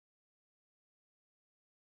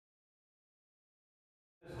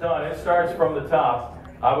done. It starts from the top.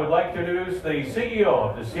 I would like to introduce the CEO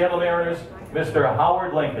of the Seattle Mariners, Mr.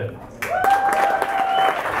 Howard Lincoln.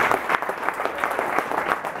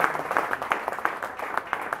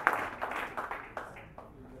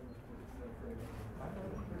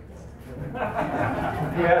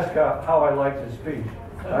 He asked how I liked his speech.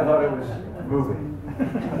 I thought it was moving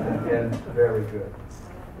and very good.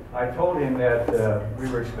 I told him that we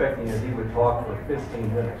were expecting that he would talk for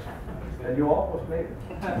 15 minutes. And you almost made it.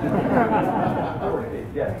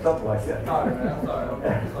 Yeah, something like that.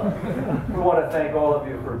 We want to thank all of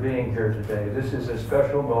you for being here today. This is a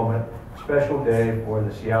special moment, special day for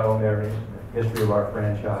the Seattle Mariners, the history of our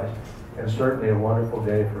franchise, and certainly a wonderful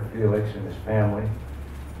day for Felix and his family.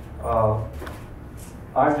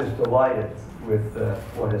 I'm just delighted with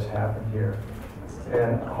what has happened here.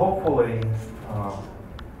 And hopefully,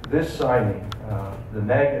 this signing, the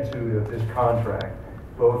magnitude of this contract,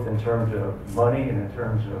 both in terms of money and in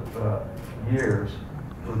terms of years,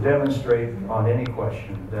 will demonstrate on any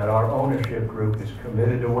question that our ownership group is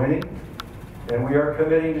committed to winning, and we are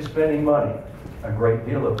committing to spending money, a great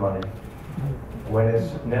deal of money, when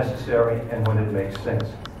it's necessary and when it makes sense.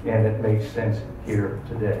 And it makes sense here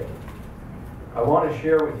today. I want to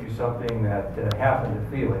share with you something that happened to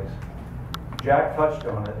Felix. Jack touched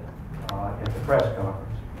on it at the press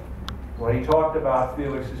conference when he talked about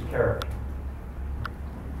Felix's character.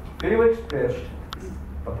 Felix pitched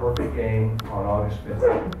a perfect game on August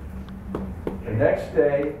 5th. The next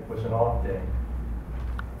day was an off day.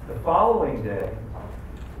 The following day,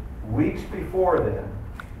 weeks before then,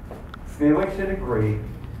 Felix had agreed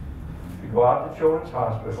to go out to Children's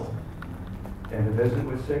Hospital and to visit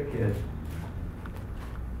with sick kids,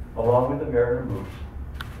 along with the Mariner Moose.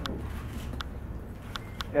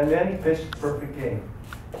 And then he pitched a perfect game.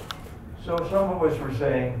 So some of us were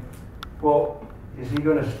saying, well, is he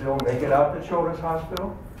going to still make it out to Children's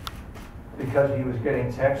Hospital? Because he was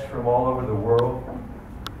getting texts from all over the world.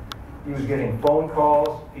 He was getting phone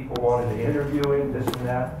calls. People wanted to interview him, this and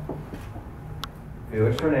that.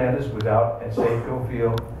 Felix Hernandez was out at Safeco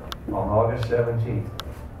Field on August 17th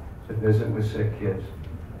to visit with sick kids.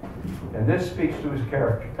 And this speaks to his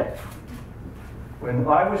character. When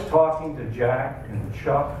I was talking to Jack and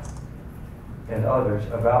Chuck and others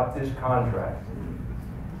about this contract,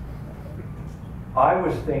 I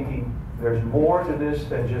was thinking there's more to this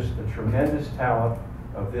than just the tremendous talent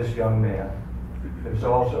of this young man. There's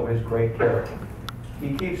also his great character.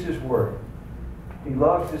 He keeps his word. He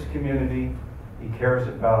loves his community. He cares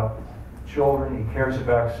about children. He cares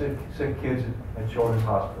about sick kids at Children's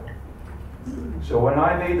Hospital. So when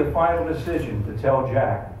I made the final decision to tell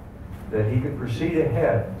Jack that he could proceed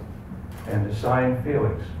ahead and to sign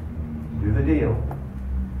Felix, do the deal,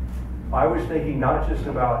 I was thinking not just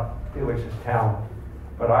about Felix's talent,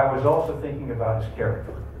 but I was also thinking about his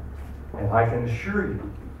character. And I can assure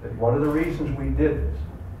you that one of the reasons we did this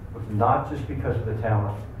was not just because of the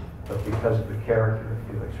talent, but because of the character of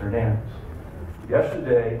Felix Hernandez.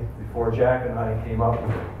 Yesterday, before Jack and I came up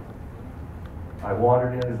with it, I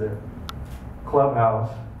wandered into the clubhouse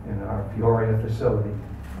in our Peoria facility,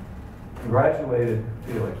 congratulated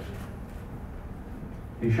Felix.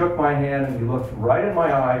 He shook my hand and he looked right in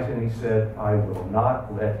my eyes and he said, "I will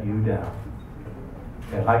not let you down."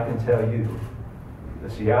 And I can tell you, the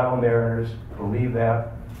Seattle Mariners believe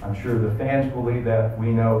that. I'm sure the fans believe that.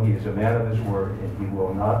 We know he is a man of his word and he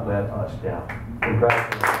will not let us down.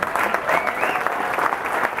 Congratulations.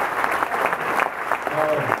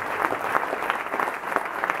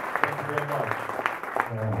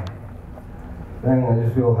 Dang, I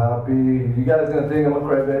just feel happy. You guys gonna think I'm a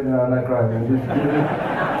crybaby? No, I'm not crying.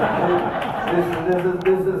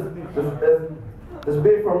 This is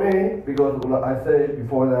big for me because I said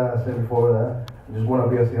before that. I just want to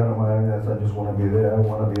be a Seattle Mariners. I just want to be there. I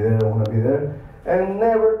want to be there. I want to be there. And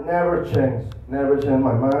never change. Never change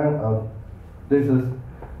my mind. This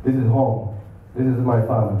is home. This is my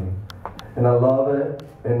family, and I love it.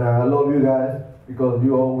 And I love you guys because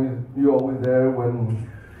you always there when.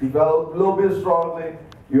 You felt a little bit strongly.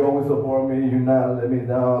 You always support me. You not let me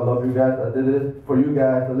down. I love you guys. I did this for you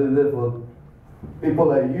guys. I did this for people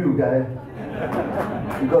like you guys.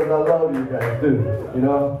 Because I love you guys too. You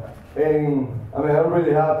know? And I mean, I'm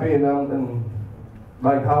really happy. And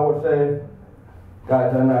like Howard said,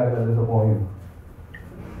 guys, I'm not going to disappoint you.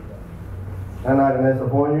 I'm not going to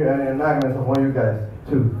disappoint you. And I'm not going to disappoint you guys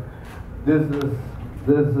too. This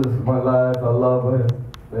is my life. I love it.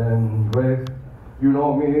 And Greg. You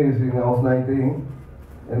know me since I was 19,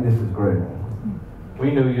 and this is great, man.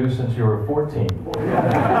 We knew you since you were 14.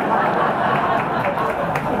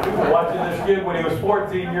 Watching this kid when he was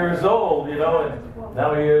 14 years old, you know, and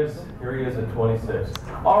Now here he is at 26.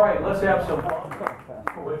 All right, let's have some fun.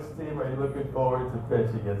 Which team are you looking forward to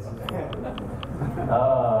pitching against? I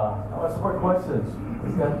want some more questions.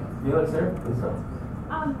 Felix here? Lisa.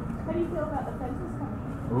 How do you feel about the fences coming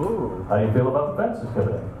in? Ooh. How do you feel about the fences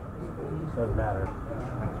coming in? Doesn't matter.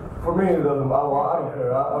 For me, it doesn't. I don't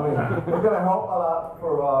care. I mean, it's gonna help a lot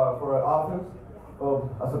for an offense.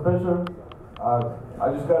 As a pitcher, I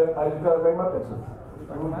just gotta make my pitches.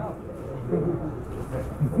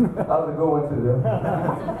 How's it going to them?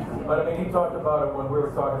 But I mean, he talked about it when we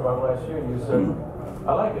were talking about it last year, and you said,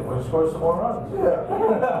 "I like it. We'll score some more runs." Yeah.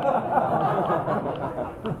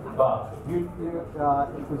 Bob, you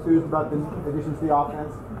enthused about this addition to the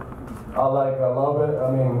offense? I love it. I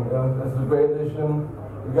mean, it's a great addition.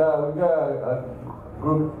 We got a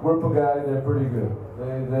group of guys. They're pretty good.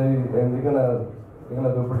 They're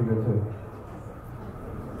gonna do pretty good too.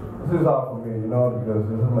 This is hard for me, you know, because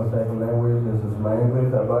this is my second language. This is my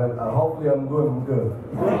English. But hopefully, I'm doing good.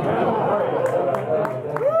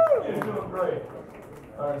 You're doing great.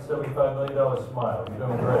 $175 million smile. You're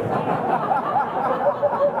doing great. I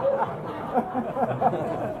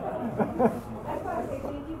just want to say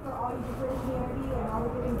thank you for all you do for the community and all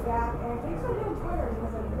the giving back. And thanks for doing Twitter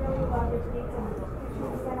because I really love your tweets and the pictures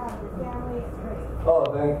you send out of your family. It's great. Oh,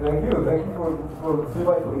 thank you. Thank you for seeing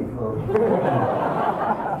my tweet.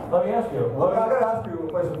 Let me ask you. I gotta ask you a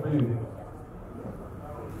question for you.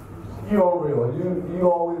 You unreal. You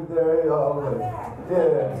always there. Always.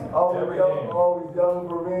 Yeah. Always young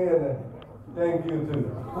for me, and thank you too.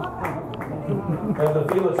 And the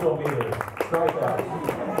Felix will be there. Strikeouts.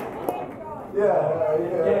 Yeah.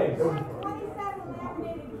 Case. 27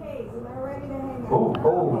 laminated case, and they're ready to hang out. Ooh,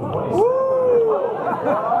 27.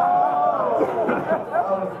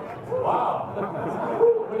 Wow.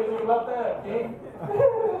 What do you think about that, King?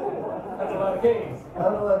 That's a lot of K's.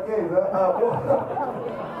 That's a lot of games. I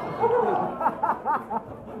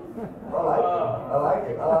like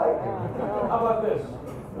it. How about this?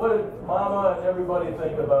 What did Mama and everybody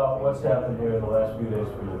think about what's happened here in the last few days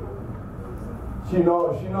for you? She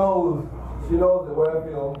knows the way I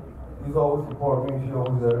feel. She's always supporting me. She's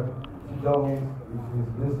always there. She told me,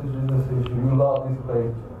 this is your decision. You love this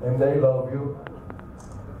place, and they love you.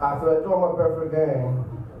 After I throw my perfect game,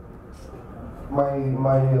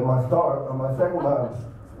 my star,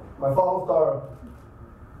 my fall star,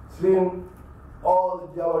 seeing all the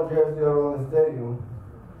yellow jerseys around the stadium,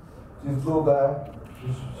 she's blue back,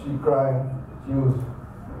 she crying,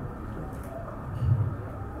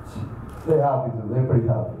 they're happy too, they're pretty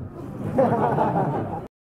happy.